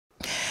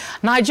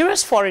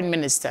Nigeria's Foreign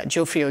Minister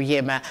Geoffrey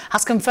Onyema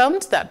has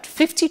confirmed that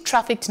 50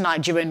 trafficked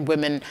Nigerian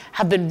women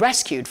have been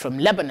rescued from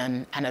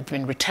Lebanon and have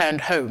been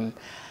returned home.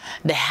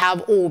 They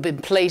have all been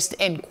placed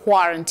in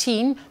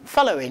quarantine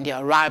following their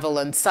arrival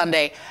on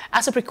Sunday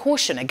as a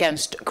precaution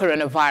against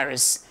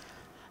coronavirus.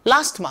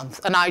 Last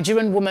month, a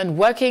Nigerian woman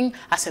working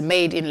as a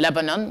maid in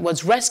Lebanon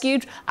was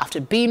rescued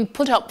after being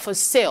put up for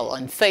sale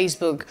on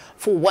Facebook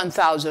for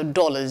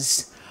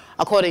 $1,000.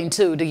 According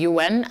to the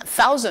UN,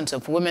 thousands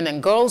of women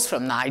and girls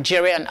from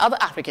Nigeria and other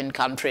African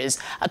countries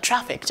are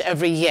trafficked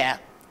every year.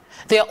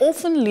 They are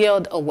often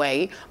lured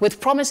away with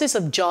promises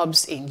of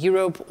jobs in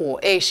Europe or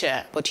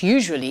Asia, but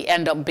usually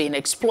end up being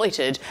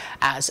exploited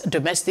as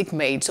domestic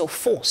maids or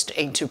forced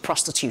into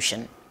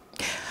prostitution.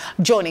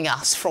 Joining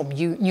us from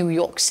New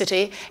York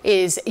City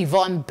is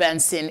Evon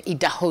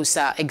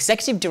Benson-Idahosa,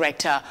 Executive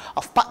Director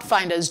of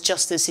Pathfinders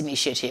Justice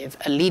Initiative,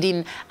 a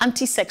leading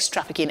anti-sex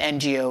trafficking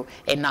NGO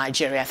in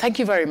Nigeria. Thank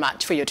you very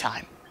much for your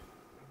time.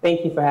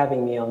 Thank you for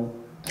having me on.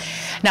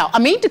 Now,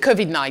 amid the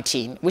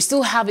COVID-19, we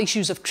still have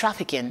issues of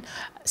trafficking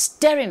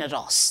staring at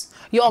us.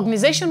 Your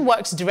organization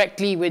works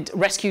directly with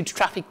rescued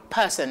trafficked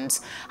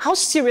persons. How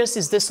serious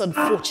is this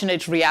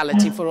unfortunate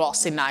reality for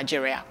us in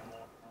Nigeria?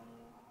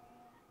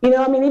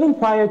 Even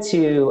prior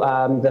to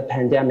the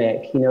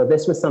pandemic,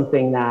 this was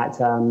something that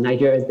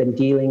Nigeria has been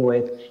dealing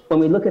with. When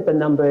we look at the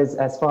numbers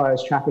as far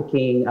as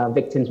trafficking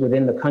victims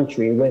within the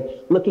country, we're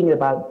looking at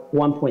about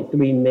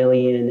 1.3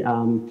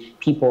 million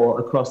people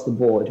across the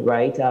board,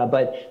 right?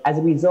 But as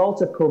a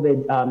result of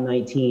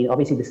COVID-19,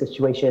 obviously the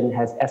situation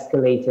has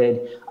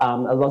escalated.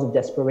 A lot of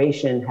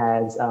desperation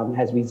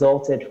has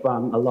resulted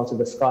from a lot of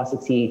the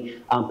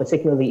scarcity,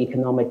 particularly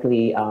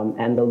economically,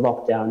 and the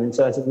lockdown. And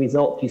so as a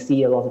result, you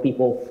see a lot of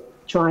people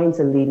trying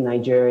to leave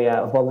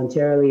Nigeria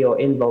voluntarily or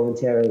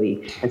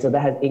involuntarily. And so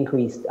that has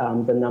increased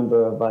the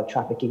number of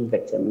trafficking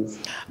victims.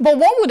 But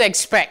one would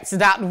expect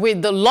that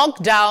with the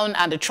lockdown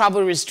and the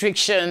travel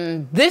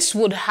restriction, this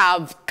would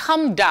have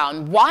come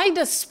down. Why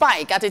the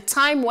spike at a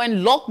time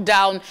when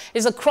lockdown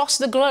is across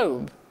the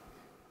globe?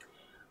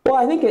 Well,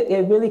 I think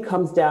it really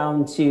comes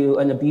down to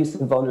an abuse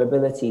of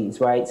vulnerabilities,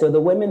 right? So the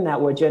women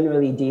that we're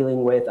generally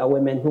dealing with are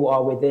women who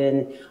are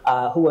within,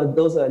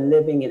 those are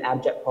living in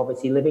abject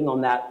poverty, living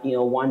on that,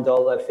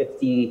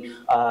 $1.50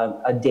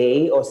 a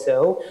day or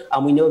so.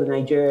 We know that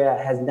Nigeria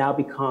has now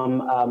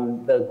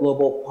become the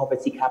global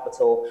poverty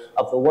capital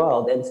of the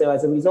world. And so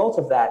as a result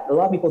of that, a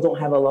lot of people don't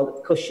have a lot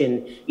of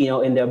cushion,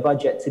 in their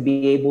budget to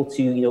be able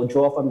to,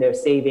 draw from their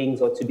savings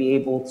or to be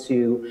able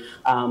to,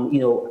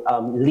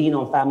 lean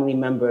on family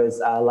members,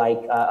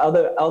 like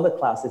other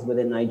classes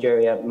within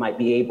Nigeria might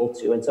be able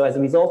to. And so as a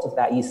result of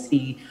that, you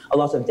see a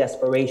lot of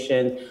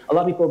desperation, a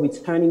lot of people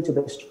returning to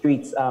the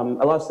streets, a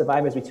lot of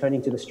survivors returning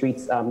to the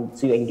streets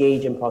to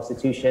engage in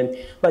prostitution,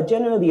 but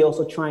generally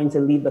also trying to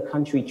leave the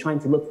country, trying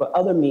to look for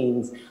other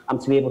means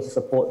to be able to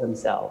support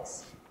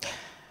themselves.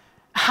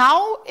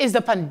 How is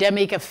the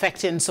pandemic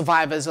affecting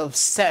survivors of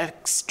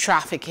sex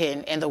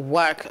trafficking in the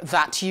work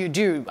that you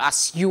do,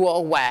 as you are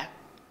aware?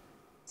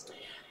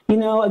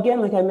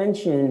 Again, like I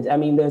mentioned,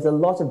 there's a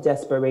lot of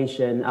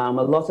desperation. A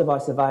lot of our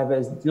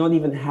survivors don't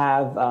even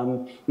have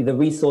the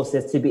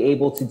resources to be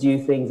able to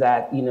do things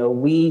that,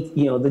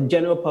 the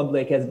general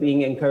public is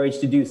being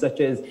encouraged to do, such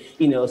as,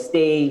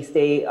 stay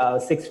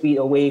 6 feet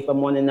away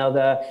from one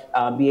another,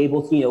 be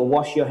able to,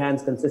 wash your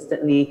hands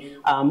consistently.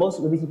 Most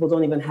of these people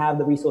don't even have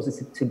the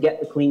resources to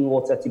get the clean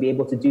water, to be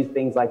able to do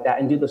things like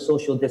that and do the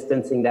social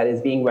distancing that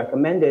is being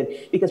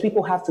recommended, because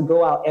people have to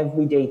go out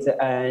every day to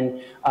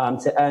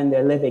earn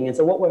their living. And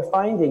so what we're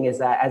finding is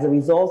that as a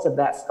result of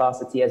that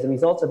scarcity, as a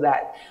result of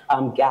that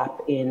gap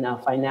in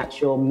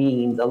financial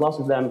means, a lot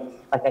of them,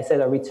 like I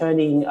said, are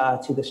returning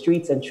to the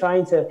streets and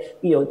trying to,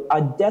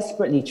 are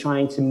desperately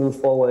trying to move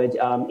forward,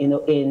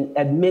 in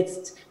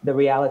amidst the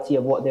reality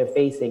of what they're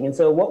facing. And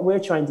so what we're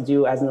trying to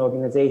do as an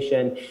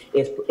organization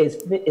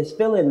is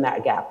fill in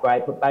that gap,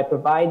 right? But by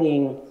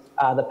providing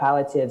the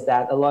palliatives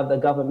that a lot of the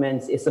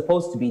government is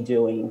supposed to be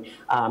doing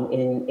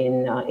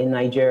in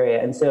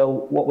Nigeria. And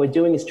so what we're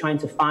doing is trying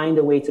to find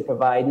a way to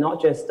provide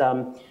not just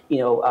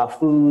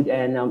food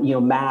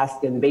and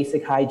masks and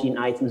basic hygiene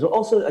items, but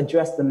also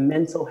address the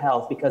mental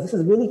health, because this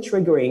is really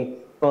triggering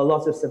for a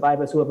lot of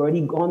survivors who have already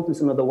gone through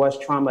some of the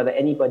worst trauma that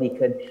anybody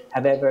could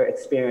have ever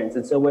experienced.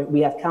 And so we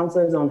have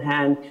counselors on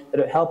hand that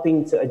are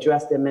helping to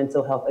address their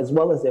mental health as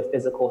well as their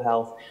physical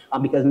health,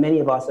 because many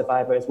of our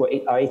survivors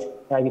are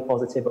HIV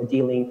positive or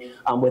dealing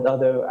with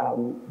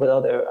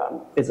other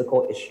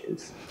physical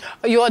issues.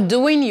 You are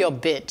doing your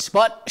bit,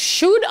 but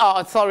should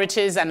our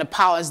authorities and the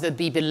powers that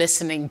be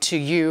listening to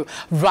you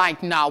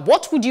right now,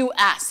 what would you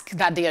ask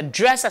that they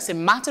address as a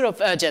matter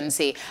of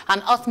urgency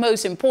and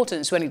utmost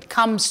importance when it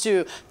comes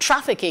to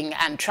trafficking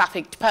and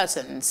trafficked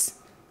persons?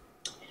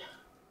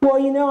 Well,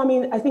 I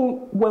mean, I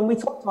think when we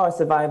talk to our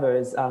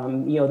survivors,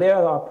 they're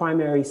our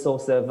primary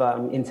source of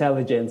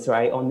intelligence,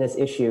 right, on this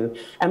issue.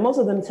 And most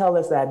of them tell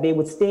us that they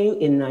would stay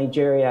in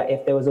Nigeria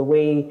if there was a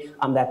way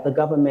that the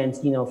government,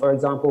 for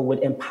example, would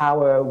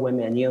empower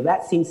women.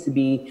 That seems to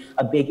be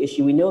a big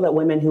issue. We know that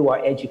women who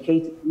are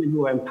educated, women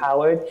who are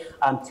empowered,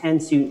 tend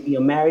to,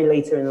 marry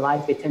later in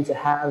life. They tend to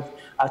have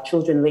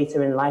children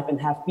later in life and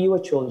have fewer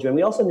children.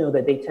 We also know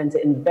that they tend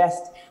to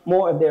invest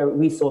more of their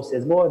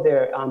resources, more of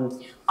their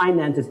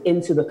finances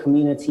into the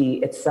community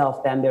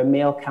itself than their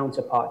male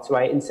counterparts,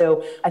 right? And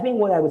so I think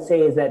what I would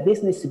say is that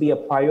this needs to be a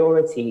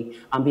priority.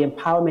 The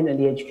empowerment and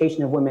the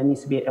education of women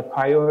needs to be a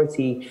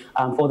priority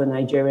for the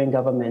Nigerian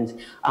government.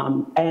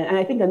 And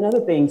I think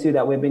another thing too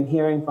that we've been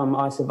hearing from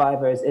our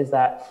survivors is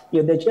that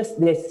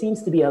there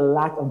seems to be a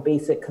lack of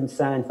basic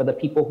concern for the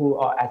people who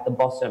are at the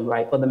bottom,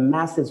 right? For the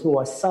masses who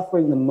are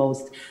suffering the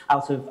most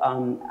out of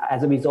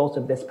as a result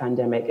of this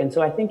pandemic. And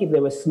so I think if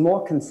there was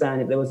more concern,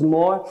 if there was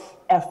more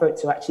effort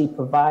to actually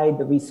provide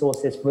the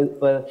resources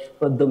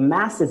for the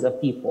masses of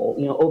people,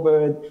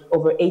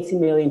 over 80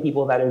 million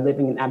people that are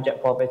living in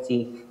abject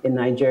poverty in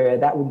Nigeria,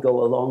 that would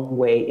go a long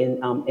way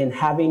in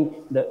having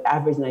the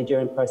average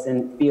Nigerian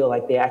person feel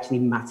like they actually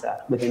matter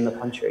within the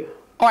country.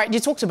 All right,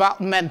 you talked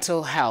about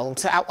mental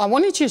health. I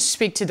wanted you to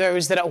speak to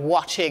those that are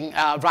watching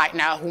right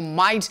now who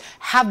might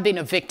have been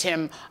a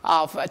victim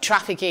of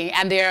trafficking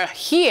and they're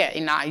here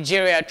in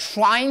Nigeria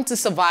trying to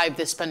survive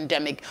this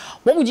pandemic.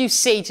 What would you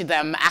say to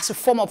them as a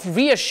form of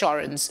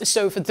reassurance?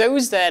 So for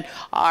those that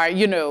are,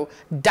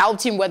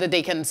 doubting whether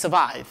they can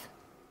survive.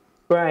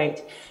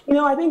 Right.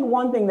 I think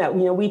one thing that,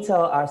 we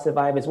tell our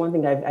survivors, one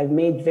thing I've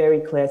made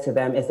very clear to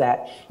them is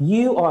that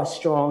you are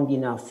strong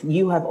enough.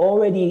 You have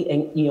already,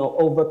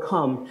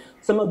 overcome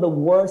some of the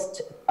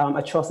worst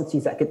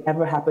atrocities that could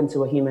ever happen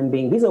to a human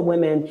being. These are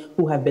women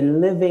who have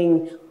been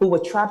who were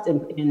trapped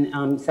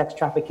in sex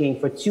trafficking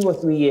for 2 or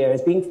 3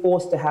 years, being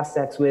forced to have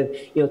sex with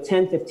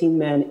 10, 15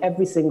 men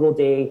every single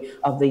day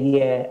of the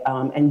year,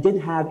 and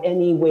didn't have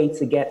any way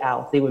to get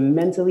out. They were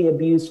mentally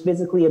abused,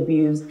 physically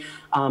abused,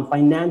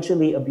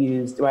 financially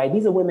abused, right?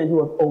 These are women who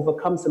have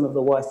overcome some of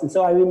the worst. And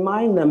so I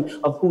remind them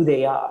of who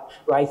they are,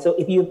 right? So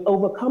if you've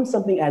overcome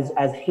something as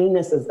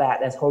heinous as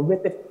that, as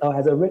horrific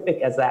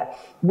as that,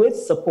 with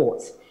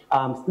support,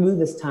 through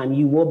this time,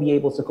 you will be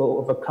able to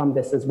overcome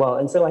this as well.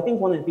 And so I think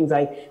one of the things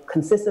I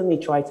consistently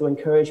try to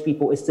encourage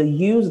people is to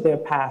use their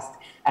past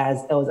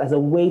as a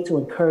way to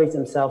encourage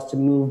themselves to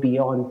move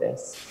beyond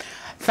this.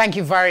 Thank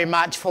you very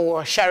much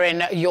for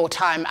sharing your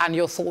time and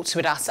your thoughts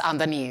with us on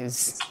the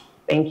news.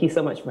 Thank you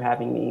so much for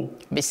having me.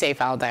 Be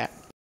safe out there.